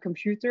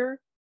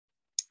computer,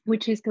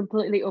 which is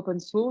completely open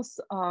source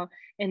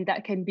and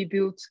that can be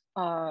built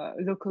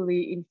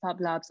locally in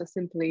Fab Labs or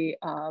simply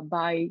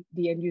by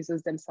the end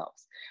users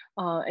themselves.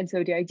 And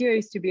so the idea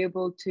is to be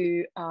able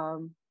to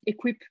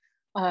equip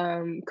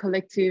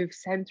collective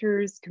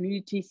centers,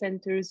 community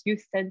centers,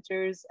 youth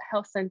centers,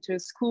 health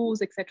centers,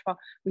 schools, etc.,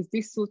 with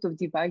this sort of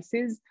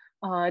devices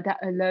that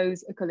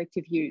allows a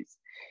collective use.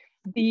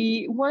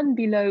 The one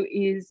below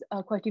is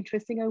quite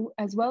interesting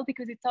as well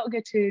because it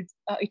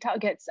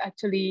targets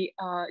actually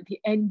the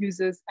end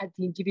users at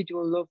the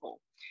individual level.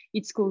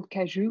 It's called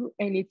Caju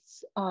and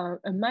it's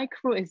a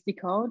micro SD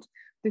card,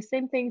 the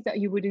same things that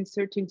you would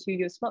insert into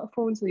your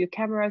smartphones or your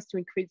cameras to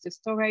increase the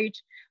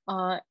storage.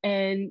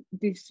 And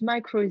this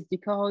micro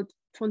SD card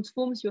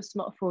transforms your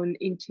smartphone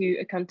into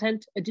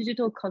a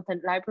digital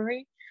content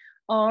library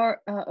or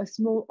a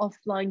small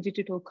offline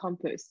digital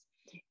campus.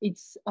 It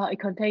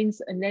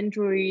contains an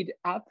Android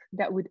app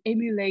that would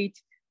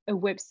emulate a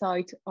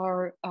website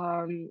or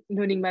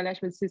learning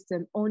management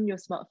system on your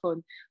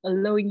smartphone,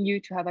 allowing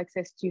you to have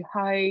access to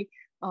high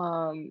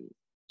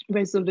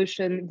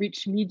resolution,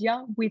 rich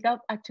media without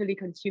actually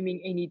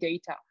consuming any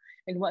data.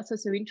 And what's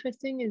also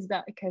interesting is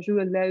that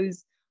Caju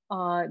allows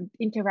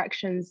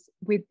interactions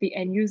with the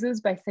end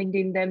users by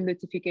sending them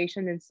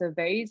notifications and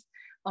surveys,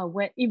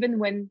 even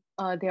when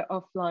they're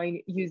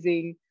offline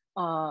using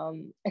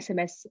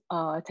SMS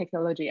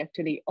technology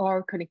actually,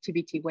 or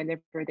connectivity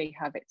whenever they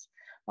have it.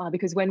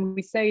 Because when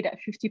we say that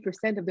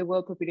 50% of the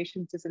world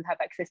population doesn't have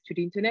access to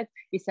the internet,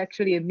 it's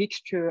actually a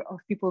mixture of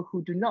people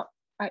who do not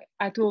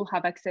at all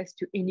have access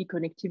to any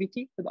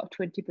connectivity, about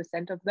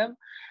 20% of them,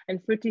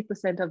 and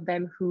 30% of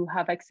them who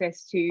have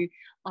access to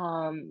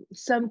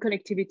some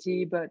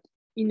connectivity, but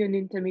in an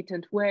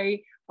intermittent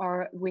way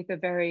or with a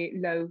very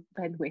low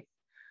bandwidth.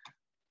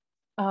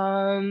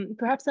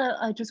 Perhaps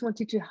I just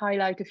wanted to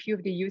highlight a few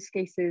of the use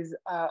cases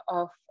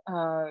of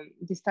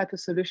this type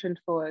of solution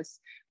for us.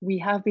 We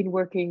have been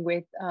working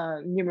with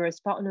numerous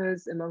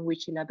partners, among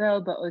which Enabel,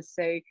 but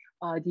also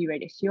the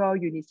UNHCR,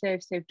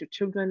 UNICEF, Save the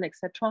Children,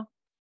 etc.,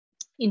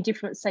 in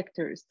different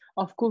sectors.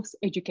 Of course,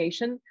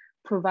 education,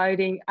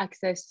 providing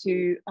access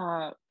to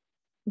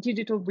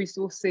digital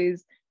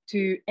resources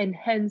to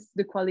enhance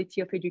the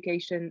quality of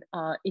education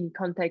in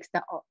contexts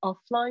that are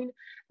offline.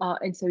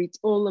 And so it's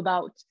all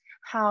about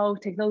how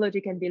technology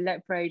can be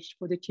leveraged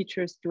for the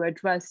teachers to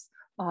address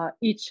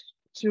each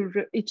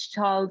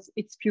child's,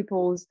 its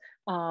pupils'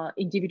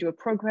 individual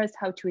progress,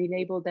 how to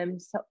enable them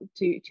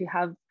to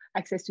have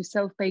access to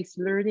self-paced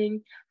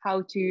learning,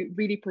 how to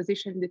really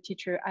position the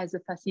teacher as a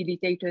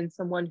facilitator and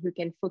someone who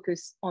can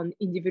focus on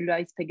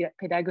individualized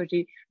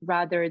pedagogy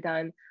rather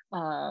than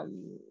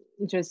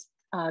just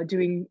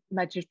doing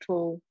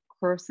magical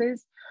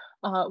courses.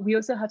 We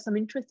also have some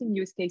interesting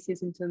use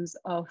cases in terms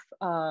of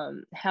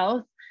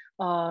health,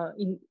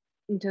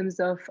 in terms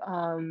of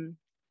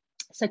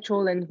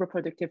sexual and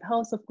reproductive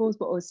health, of course,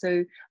 but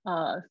also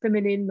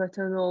feminine,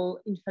 maternal,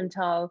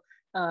 infantile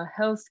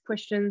health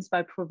questions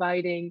by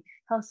providing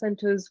health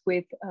centers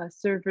with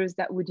servers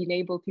that would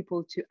enable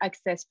people to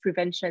access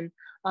prevention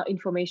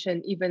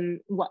information even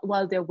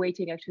while they're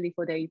waiting actually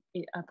for their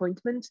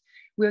appointment.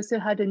 We also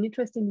had an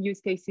interesting use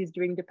cases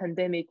during the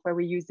pandemic where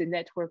we used a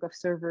network of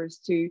servers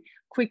to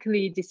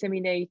quickly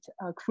disseminate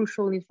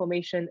crucial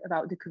information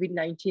about the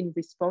COVID-19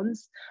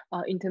 response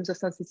in terms of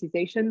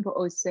sensitization, but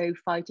also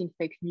fighting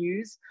fake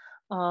news.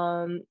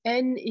 And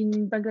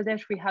in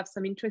Bangladesh, we have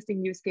some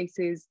interesting use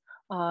cases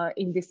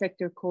in this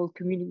sector called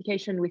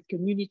communication with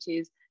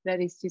communities. That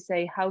is to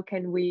say, how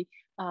can we,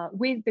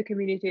 with the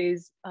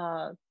communities,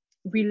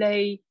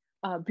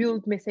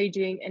 build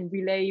messaging and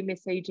relay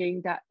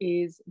messaging that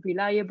is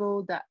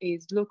reliable, that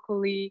is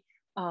locally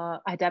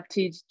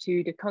adapted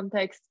to the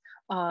context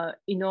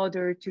in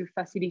order to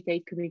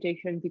facilitate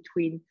communication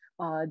between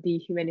the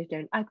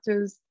humanitarian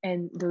actors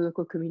and the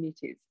local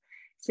communities.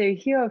 So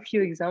here are a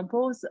few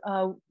examples.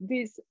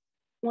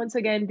 Once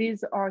again,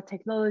 these are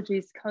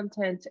technologies,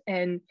 content,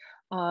 and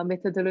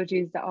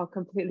methodologies that are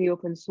completely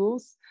open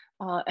source.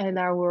 And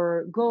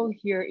our goal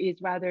here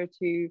is rather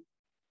to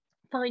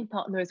find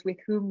partners with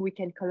whom we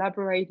can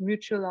collaborate,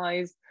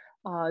 mutualize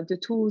the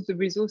tools, the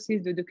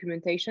resources, the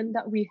documentation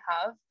that we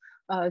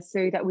have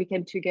so that we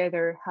can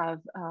together have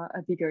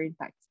a bigger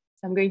impact.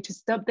 I'm going to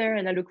stop there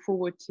and I look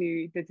forward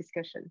to the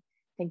discussion.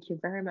 Thank you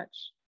very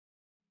much.